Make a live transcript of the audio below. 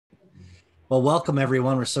Well, welcome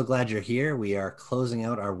everyone. We're so glad you're here. We are closing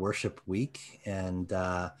out our worship week, and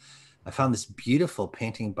I found this beautiful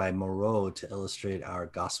painting by Moreau to illustrate our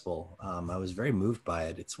gospel. I was very moved by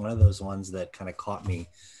it. It's one of those ones that kind of caught me,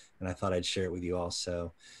 and I thought I'd share it with you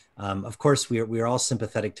also. Of course, we are all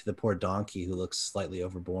sympathetic to the poor donkey who looks slightly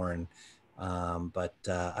overborne, but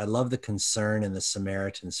I love the concern in the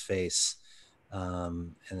Samaritan's face,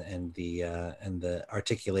 and the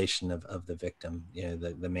articulation of the victim,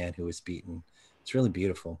 the man who was beaten. It's really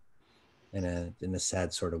beautiful in a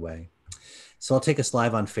sad sort of way. So I'll take us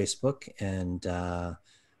live on Facebook, and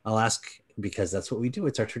I'll ask, because that's what we do.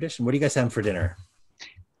 It's our tradition. What do you guys have for dinner?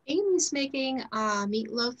 Amy's making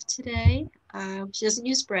meatloaf today. She doesn't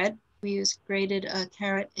use bread. We use grated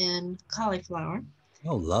carrot and cauliflower.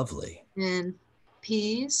 Oh, lovely. And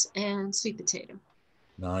peas and sweet potato.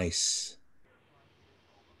 Nice.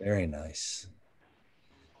 Very nice.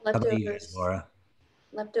 Leftovers. How about you guys, Laura?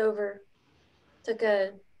 Leftover. Took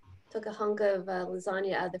a hunk of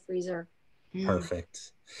lasagna out of the freezer.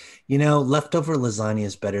 Perfect. Leftover lasagna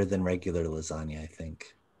is better than regular lasagna, I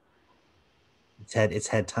think. It's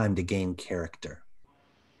had time to gain character.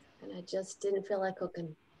 And I just didn't feel like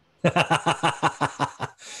cooking.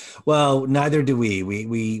 Well, neither do we.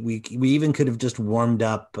 We even could have just warmed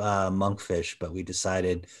up monkfish, but we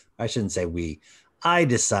decided, I shouldn't say we, I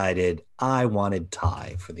decided I wanted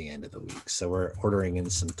Thai for the end of the week. So we're ordering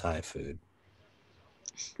in some Thai food.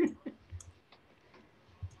 And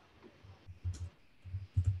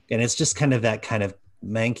it's just kind of that kind of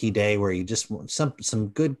manky day where you just want some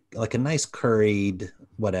good, like a nice curried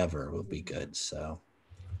whatever will be good. So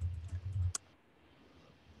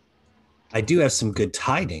I do have some good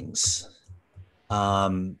tidings.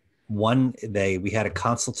 We had a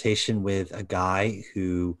consultation with a guy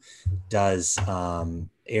who does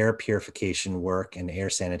air purification work and air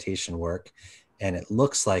sanitation work. And it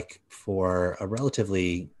looks like for a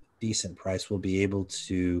relatively decent price, we'll be able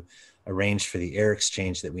to arrange for the air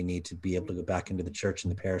exchange that we need to be able to go back into the church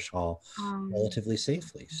and the parish hall relatively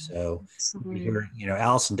safely. So,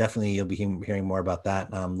 Allison, definitely you'll be hearing more about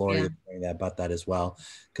that. Laura, you'll be hearing about that as well,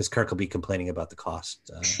 because Kirk will be complaining about the cost.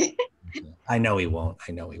 I know he won't.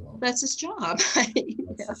 That's his job.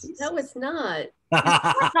 No, it's not.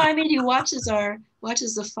 I mean, he watches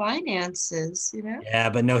the finances, Yeah,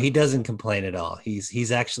 but no, he doesn't complain at all.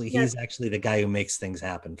 He's actually the guy who makes things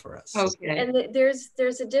happen for us. Okay. And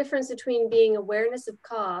there's a difference between being awareness of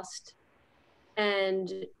cost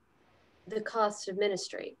and the cost of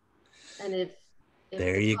ministry. And if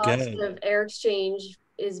there the you cost go. of air exchange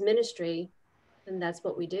is ministry, then that's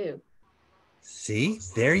what we do. See,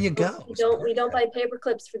 there you go. We don't buy paper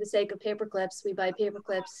clips for the sake of paper clips. We buy paper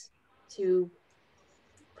clips to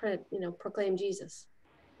proclaim Jesus.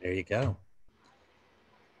 There you go.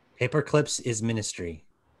 Paper clips is ministry.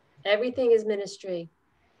 Everything is ministry.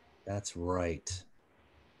 That's right.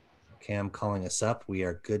 Okay, I'm calling us up. We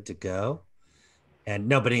are good to go. And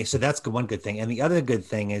so that's one good thing. And the other good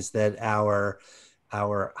thing is that our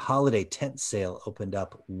holiday tent sale opened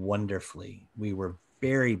up wonderfully. We were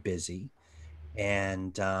very busy,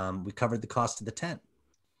 and we covered the cost of the tent.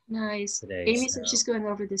 Nice. Today, Amy said she's going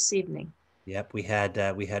over this evening. Yep, we had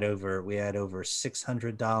over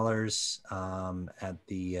 $600 at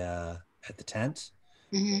the tent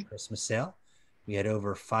Christmas sale. We had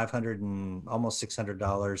over $500 and almost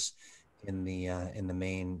 $600 in the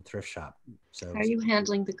main thrift shop. So how are you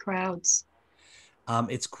handling the crowds?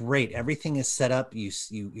 It's great. Everything is set up. You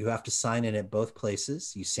have to sign in at both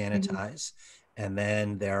places. You sanitize. And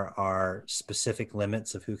then there are specific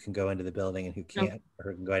limits of who can go into the building and who can't,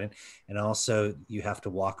 or who can go in. And also you have to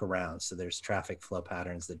walk around. So there's traffic flow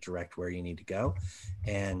patterns that direct where you need to go.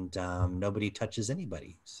 And nobody touches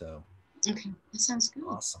anybody. So okay, that sounds good.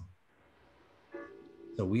 Awesome.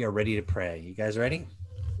 So we are ready to pray. You guys ready?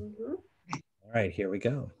 Mm-hmm. All right, here we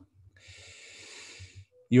go.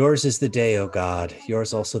 Yours is the day, O God.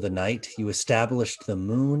 Yours also the night. You established the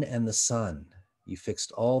moon and the sun. You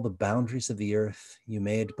fixed all the boundaries of the earth. You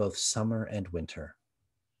made both summer and winter.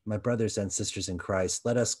 My brothers and sisters in Christ,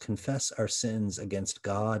 let us confess our sins against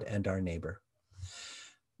God and our neighbor.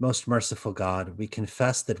 Most merciful God, we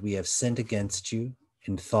confess that we have sinned against you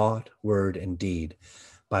in thought, word, and deed,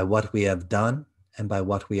 by what we have done and by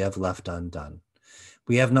what we have left undone.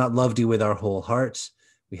 We have not loved you with our whole hearts.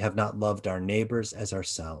 We have not loved our neighbors as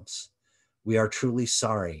ourselves. We are truly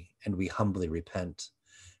sorry, and we humbly repent.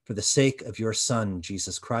 For the sake of your Son,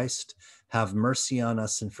 Jesus Christ, have mercy on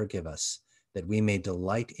us and forgive us, that we may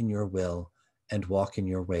delight in your will and walk in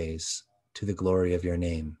your ways, to the glory of your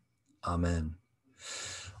name. Amen.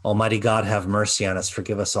 Almighty God, have mercy on us.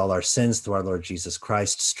 Forgive us all our sins through our Lord Jesus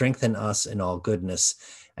Christ. Strengthen us in all goodness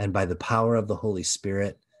and by the power of the Holy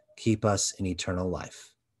Spirit, keep us in eternal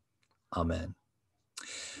life. Amen.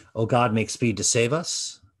 O God, make speed to save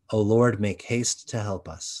us. O Lord, make haste to help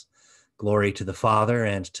us. Glory to the Father,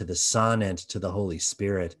 and to the Son, and to the Holy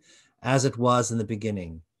Spirit, as it was in the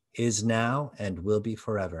beginning, is now, and will be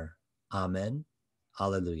forever. Amen.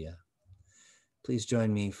 Alleluia. Please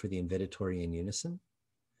join me for the invitatory in unison.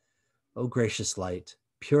 O gracious light,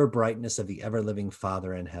 pure brightness of the ever-living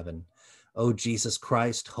Father in heaven, O Jesus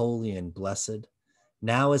Christ, holy and blessed,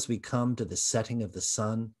 now as we come to the setting of the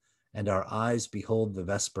sun, and our eyes behold the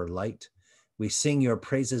vesper light, we sing your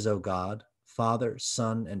praises, O God, Father,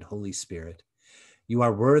 Son, and Holy Spirit. You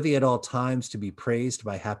are worthy at all times to be praised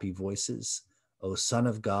by happy voices, O Son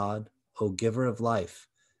of God, O Giver of life,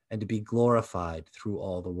 and to be glorified through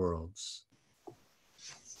all the worlds.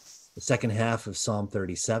 The second half of Psalm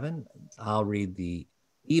 37, I'll read the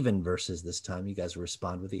even verses this time. You guys will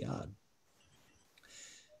respond with the odd.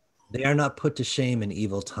 They are not put to shame in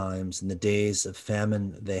evil times. In the days of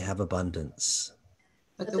famine, they have abundance.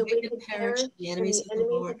 But the wicked perish, the enemies of the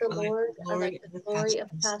Lord are like the glory of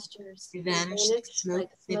pastures. They vanish like smoke,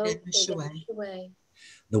 they vanish away.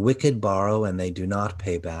 The wicked borrow and they do not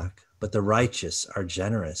pay back, but the righteous are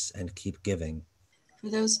generous and keep giving. For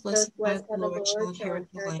those blessed by the Lord shall inherit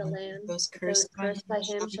the land. Those cursed by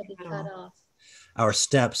him shall be cut off. Our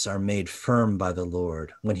steps are made firm by the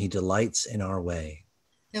Lord when he delights in our way.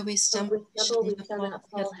 Though we stumble, we shall not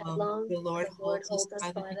fall headlong. The Lord holds us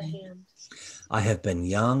by the hand. I have been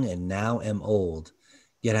young and now am old,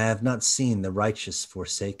 yet I have not seen the righteous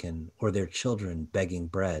forsaken or their children begging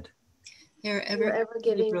bread. They are ever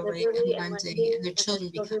giving liberally and lending, and their children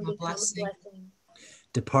become a blessing.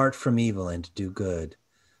 Depart from evil and do good,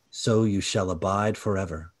 so you shall abide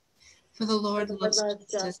forever. For the Lord loves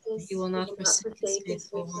justice, he will not forsake his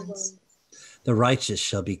faithful ones. The righteous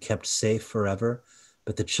shall be kept safe forever,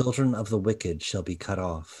 but the children of the wicked shall be cut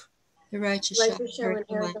off. The righteous shall inherit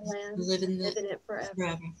the land, and live in it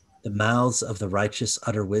forever. The mouths of the righteous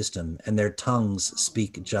utter wisdom, and their tongues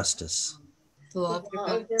speak justice. The law of their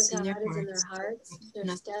God is in their hearts,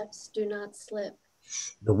 their steps do not slip.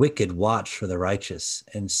 The wicked watch for the righteous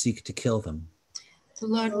and seek to kill them. The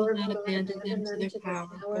Lord will not abandon them to their power,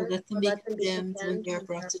 or let them be condemned when they are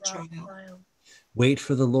brought to trial. Wait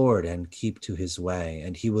for the Lord and keep to his way,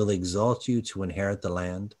 and he will exalt you to inherit the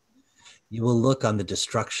land. You will look on the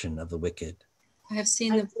destruction of the wicked. I have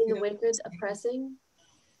seen the wicked oppressing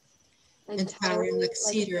and towering like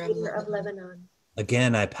cedar of Lebanon.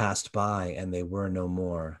 Again I passed by, and they were no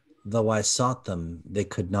more. Though I sought them, they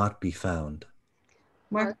could not be found.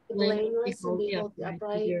 Mark the blameless and behold the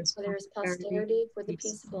upright, for there is posterity for the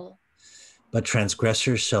peaceable. But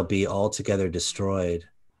transgressors shall be altogether destroyed.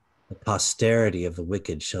 The posterity of the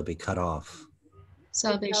wicked shall be cut off.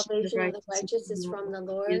 Salvation of the righteous is from the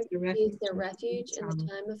Lord. He is their refuge in the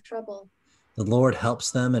time of trouble. The Lord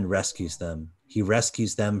helps them and rescues them. He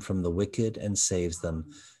rescues them from the wicked and saves them,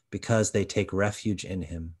 because they take refuge in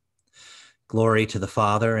him. Glory to the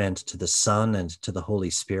Father, and to the Son, and to the Holy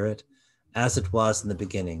Spirit, as it was in the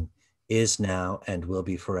beginning, is now, and will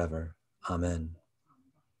be forever. Amen.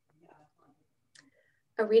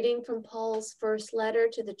 A reading from Paul's first letter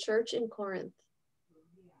to the church in Corinth.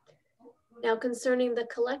 Now concerning the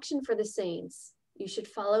collection for the saints, you should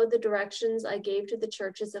follow the directions I gave to the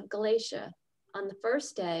churches of Galatia. On the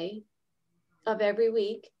first day of every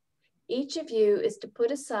week, each of you is to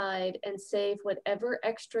put aside and save whatever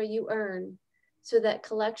extra you earn, so that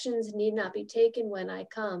collections need not be taken when I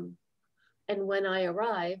come. And when I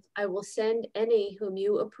arrive, I will send any whom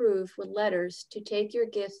you approve with letters to take your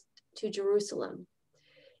gift to Jerusalem.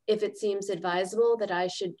 If it seems advisable that I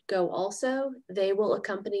should go also, they will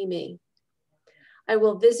accompany me. I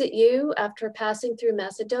will visit you after passing through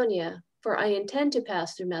Macedonia, for I intend to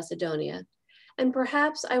pass through Macedonia, and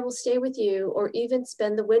perhaps I will stay with you or even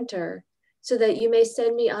spend the winter, so that you may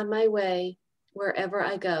send me on my way wherever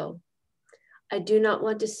I go. I do not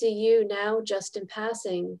want to see you now just in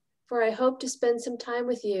passing, for I hope to spend some time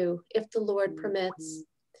with you if the Lord permits.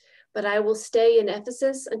 But I will stay in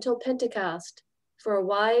Ephesus until Pentecost, for a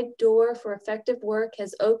wide door for effective work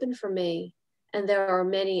has opened for me, and there are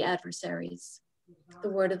many adversaries. The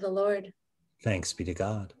word of the Lord. Thanks be to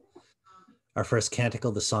God. Our first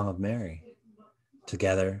canticle, the Song of Mary.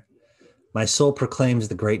 Together, my soul proclaims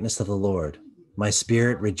the greatness of the Lord. My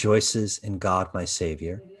spirit rejoices in God, my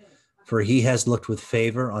Savior, for he has looked with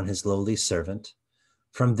favor on his lowly servant.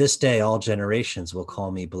 From this day, all generations will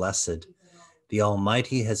call me blessed. The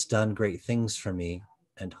Almighty has done great things for me,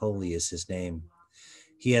 and holy is his name.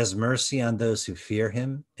 He has mercy on those who fear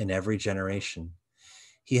him in every generation.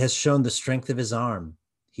 He has shown the strength of his arm.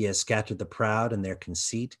 He has scattered the proud in their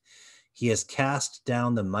conceit. He has cast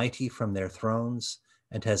down the mighty from their thrones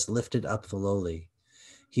and has lifted up the lowly.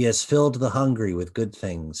 He has filled the hungry with good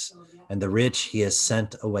things, and the rich he has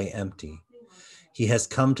sent away empty. He has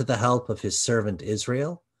come to the help of his servant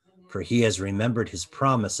Israel, for he has remembered his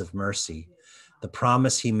promise of mercy, the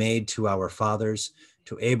promise he made to our fathers,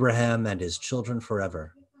 to Abraham and his children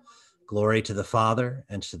forever. Glory to the Father,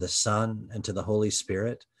 and to the Son, and to the Holy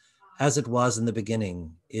Spirit, as it was in the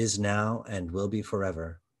beginning, is now, and will be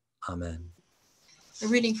forever. Amen. A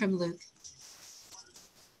reading from Luke.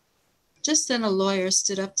 Just then a lawyer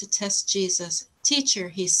stood up to test Jesus. "Teacher,"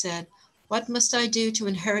 he said, "what must I do to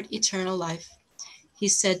inherit eternal life?" He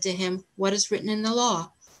said to him, "What is written in the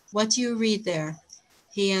law? What do you read there?"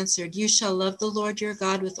 He answered, "You shall love the Lord your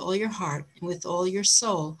God with all your heart, and with all your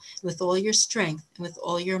soul, and with all your strength, and with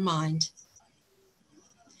all your mind,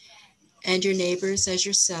 and your neighbors as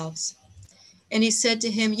yourselves." And he said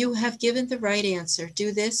to him, "You have given the right answer.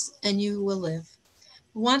 Do this, and you will live."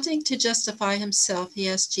 Wanting to justify himself, he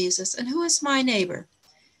asked Jesus, "And who is my neighbor?"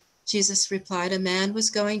 Jesus replied, "A man was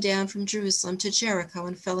going down from Jerusalem to Jericho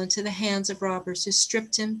and fell into the hands of robbers who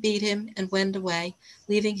stripped him, beat him, and went away,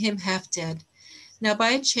 leaving him half dead. Now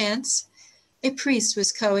by a chance, a priest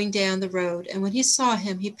was going down the road, and when he saw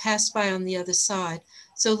him, he passed by on the other side.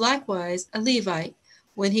 So likewise, a Levite,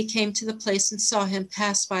 when he came to the place and saw him,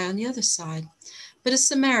 passed by on the other side. But a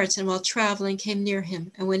Samaritan, while traveling, came near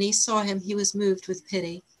him, and when he saw him, he was moved with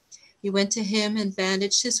pity. He went to him and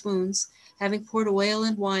bandaged his wounds, having poured oil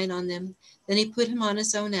and wine on them. Then he put him on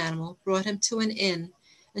his own animal, brought him to an inn,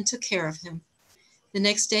 and took care of him. The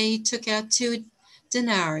next day he took out 2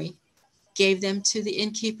 denarii, gave them to the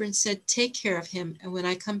innkeeper, and said, "Take care of him, and when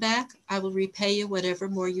I come back, I will repay you whatever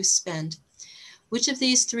more you spend." Which of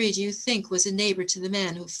these 3 do you think was a neighbor to the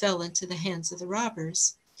man who fell into the hands of the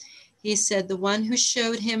robbers? He said, "The one who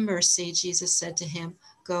showed him mercy." Jesus said to him,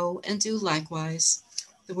 "Go and do likewise."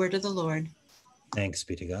 The word of the Lord. Thanks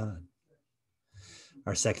be to God.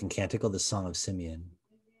 Our second canticle, the Song of Simeon.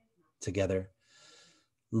 Together,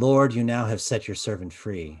 Lord, you now have set your servant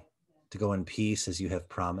free to go in peace as you have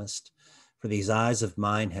promised. For these eyes of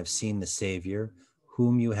mine have seen the Savior,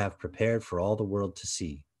 whom you have prepared for all the world to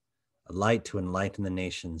see, a light to enlighten the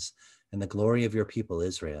nations and the glory of your people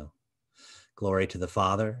Israel. Glory to the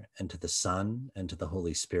Father, and to the Son, and to the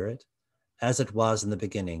Holy Spirit, as it was in the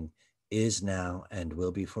beginning, is now, and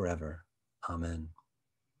will be forever. Amen.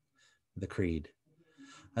 The Creed.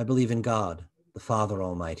 I believe in God, the Father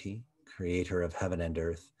Almighty, creator of heaven and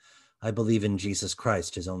earth. I believe in Jesus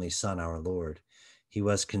Christ, his only Son, our Lord. He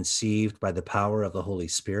was conceived by the power of the Holy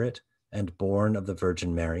Spirit and born of the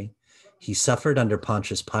Virgin Mary. He suffered under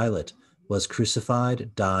Pontius Pilate, was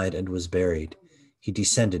crucified, died, and was buried. He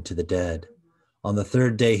descended to the dead. On the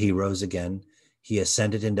 3rd day he rose again. He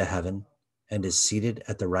ascended into heaven and is seated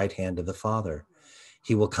at the right hand of the Father.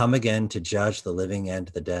 He will come again to judge the living and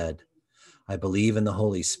the dead. I believe in the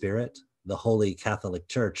Holy Spirit, the Holy Catholic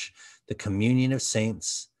Church, the communion of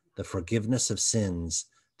saints, the forgiveness of sins,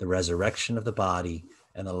 the resurrection of the body,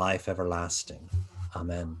 and the life everlasting.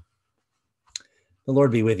 Amen. The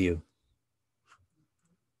Lord be with you.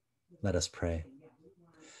 Let us pray.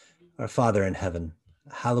 Our Father in heaven,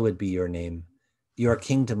 hallowed be your name. Your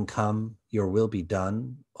kingdom come, your will be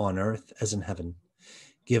done, on earth as in heaven.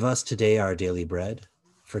 Give us today our daily bread.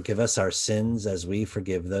 Forgive us our sins as we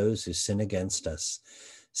forgive those who sin against us.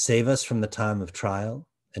 Save us from the time of trial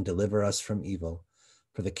and deliver us from evil.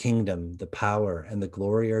 For the kingdom, the power, and the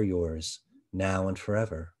glory are yours, now and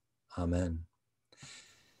forever. Amen.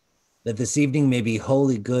 That this evening may be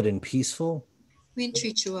holy, good, and peaceful. We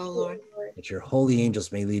entreat you, O Lord. That your holy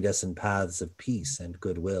angels may lead us in paths of peace and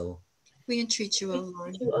goodwill. We entreat you, O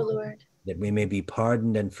Lord. O Lord. That we may be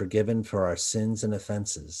pardoned and forgiven for our sins and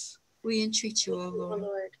offenses. We entreat you, O O Lord.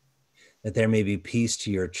 Lord. That there may be peace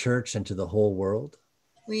to your church and to the whole world.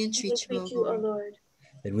 We entreat you, O Lord.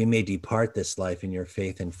 That we may depart this life in your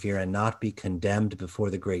faith and fear and not be condemned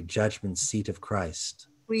before the great judgment seat of Christ.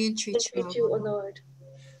 We entreat you, O O Lord. Lord.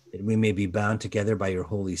 That we may be bound together by your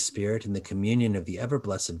Holy Spirit in the communion of the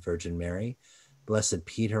ever-blessed Virgin Mary, Blessed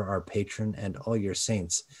Peter, our patron, and all your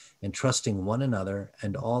saints, entrusting one another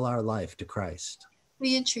and all our life to Christ.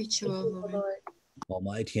 We entreat you, O Lord.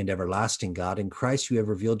 Almighty and everlasting God, in Christ you have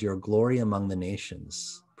revealed your glory among the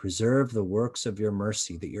nations. Preserve the works of your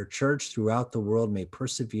mercy, that your church throughout the world may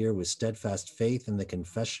persevere with steadfast faith in the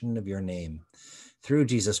confession of your name. Through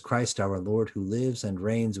Jesus Christ our Lord, who lives and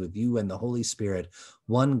reigns with you and the Holy Spirit,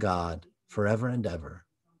 one God, forever and ever.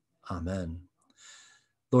 Amen.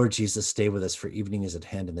 Lord Jesus, stay with us, for evening is at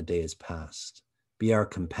hand and the day is past. Be our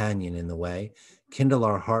companion in the way, kindle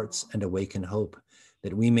our hearts and awaken hope.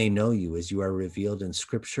 that we may know you as you are revealed in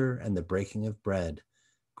Scripture and the breaking of bread.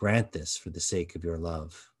 Grant this for the sake of your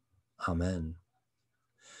love. Amen.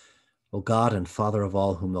 O God and Father of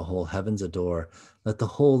all whom the whole heavens adore, let the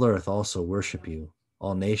whole earth also worship you.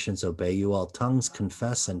 All nations obey you, all tongues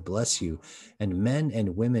confess and bless you, and men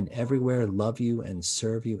and women everywhere love you and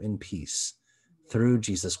serve you in peace. Through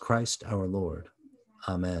Jesus Christ our Lord.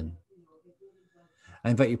 Amen. I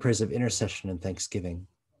invite you prayers of intercession and thanksgiving.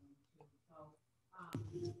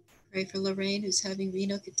 Pray for Lorraine, who's having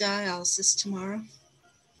renal dialysis tomorrow.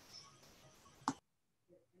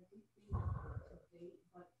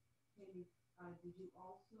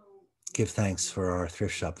 Give thanks for our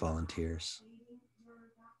thrift shop volunteers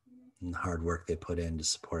and the hard work they put in to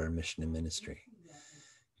support our mission and ministry.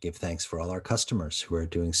 Give thanks for all our customers who are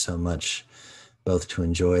doing so much, both to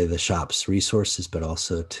enjoy the shop's resources, but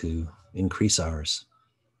also to increase ours.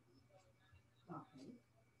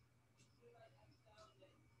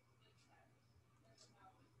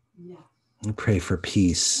 We pray for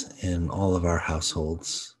peace in all of our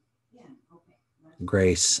households,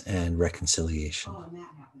 grace and reconciliation.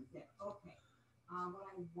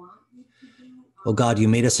 O God, you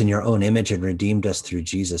made us in your own image and redeemed us through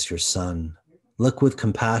Jesus, your Son. Look with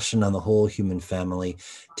compassion on the whole human family.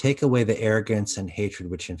 Take away the arrogance and hatred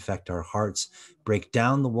which infect our hearts. Break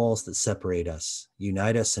down the walls that separate us.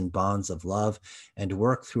 Unite us in bonds of love and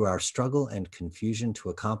work through our struggle and confusion to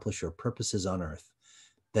accomplish your purposes on earth,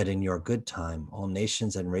 that in your good time all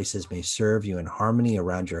nations and races may serve you in harmony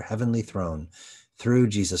around your heavenly throne. Through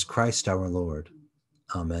Jesus Christ our Lord.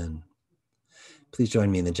 Amen. Please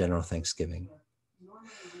join me in the general thanksgiving.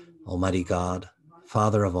 Almighty God,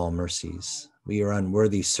 Father of all mercies, we, your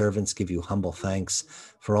unworthy servants, give you humble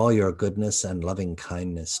thanks for all your goodness and loving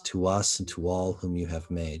kindness to us and to all whom you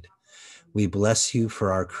have made. We bless you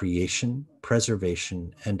for our creation,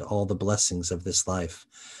 preservation, and all the blessings of this life,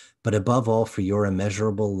 but above all for your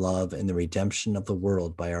immeasurable love and the redemption of the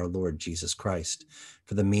world by our Lord Jesus Christ,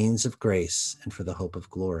 for the means of grace and for the hope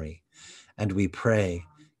of glory. And we pray,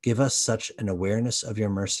 give us such an awareness of your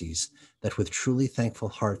mercies that with truly thankful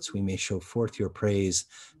hearts we may show forth your praise,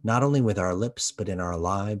 not only with our lips, but in our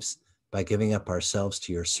lives, by giving up ourselves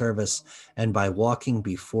to your service and by walking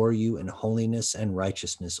before you in holiness and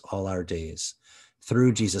righteousness all our days.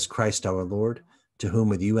 Through Jesus Christ our Lord, to whom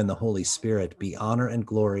with you and the Holy Spirit be honor and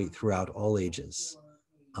glory throughout all ages.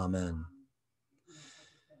 Amen.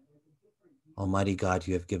 Almighty God,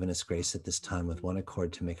 you have given us grace at this time with one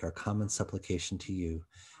accord to make our common supplication to you.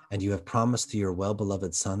 And you have promised to your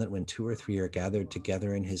well-beloved Son that when 2 or 3 are gathered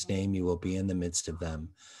together in his name, you will be in the midst of them.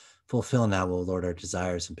 Fulfill now, O Lord, our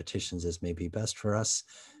desires and petitions as may be best for us,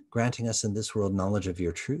 granting us in this world knowledge of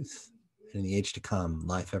your truth, and in the age to come,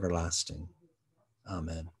 life everlasting.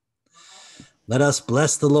 Amen. Let us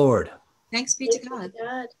bless the Lord. Thanks be to God.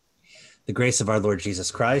 The grace of our Lord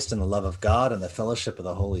Jesus Christ and the love of God and the fellowship of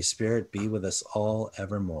the Holy Spirit be with us all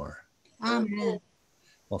evermore. Amen.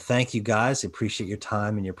 Well, thank you guys. I appreciate your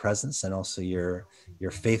time and your presence and also your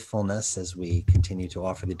faithfulness as we continue to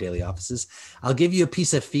offer the daily offices. I'll give you a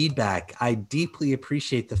piece of feedback. I deeply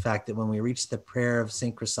appreciate the fact that when we reach the prayer of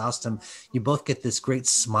St. Chrysostom, you both get this great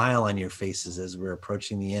smile on your faces as we're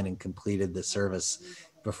approaching the end and completed the service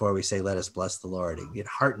before we say, let us bless the Lord. It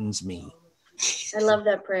heartens me. I love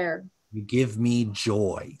that prayer. You give me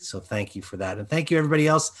joy. So thank you for that. And thank you, everybody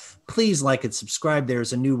else. Please like and subscribe.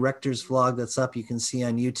 There's a new Rector's vlog that's up. You can see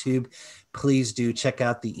on YouTube. Please do check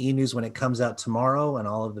out the e-news when it comes out tomorrow, and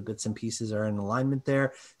all of the bits and pieces are in alignment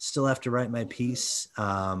there. Still have to write my piece.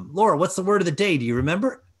 Laura, what's the word of the day? Do you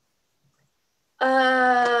remember?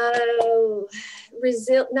 Not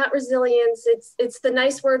resilience. It's the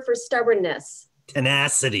nice word for stubbornness.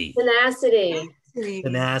 Tenacity. Tenacity.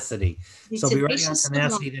 So we'll be writing on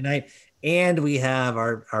tenacity tonight. And we have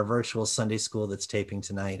our virtual Sunday school that's taping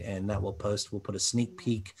tonight, and that we'll put a sneak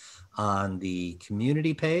peek on the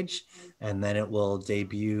community page, and then it will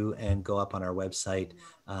debut and go up on our website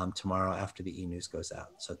tomorrow after the e-news goes out.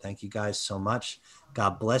 So thank you guys so much.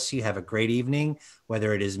 God bless you. Have a great evening.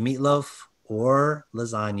 Whether it is meatloaf or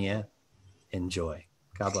lasagna, enjoy.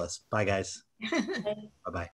 God bless. Bye, guys. Bye-bye.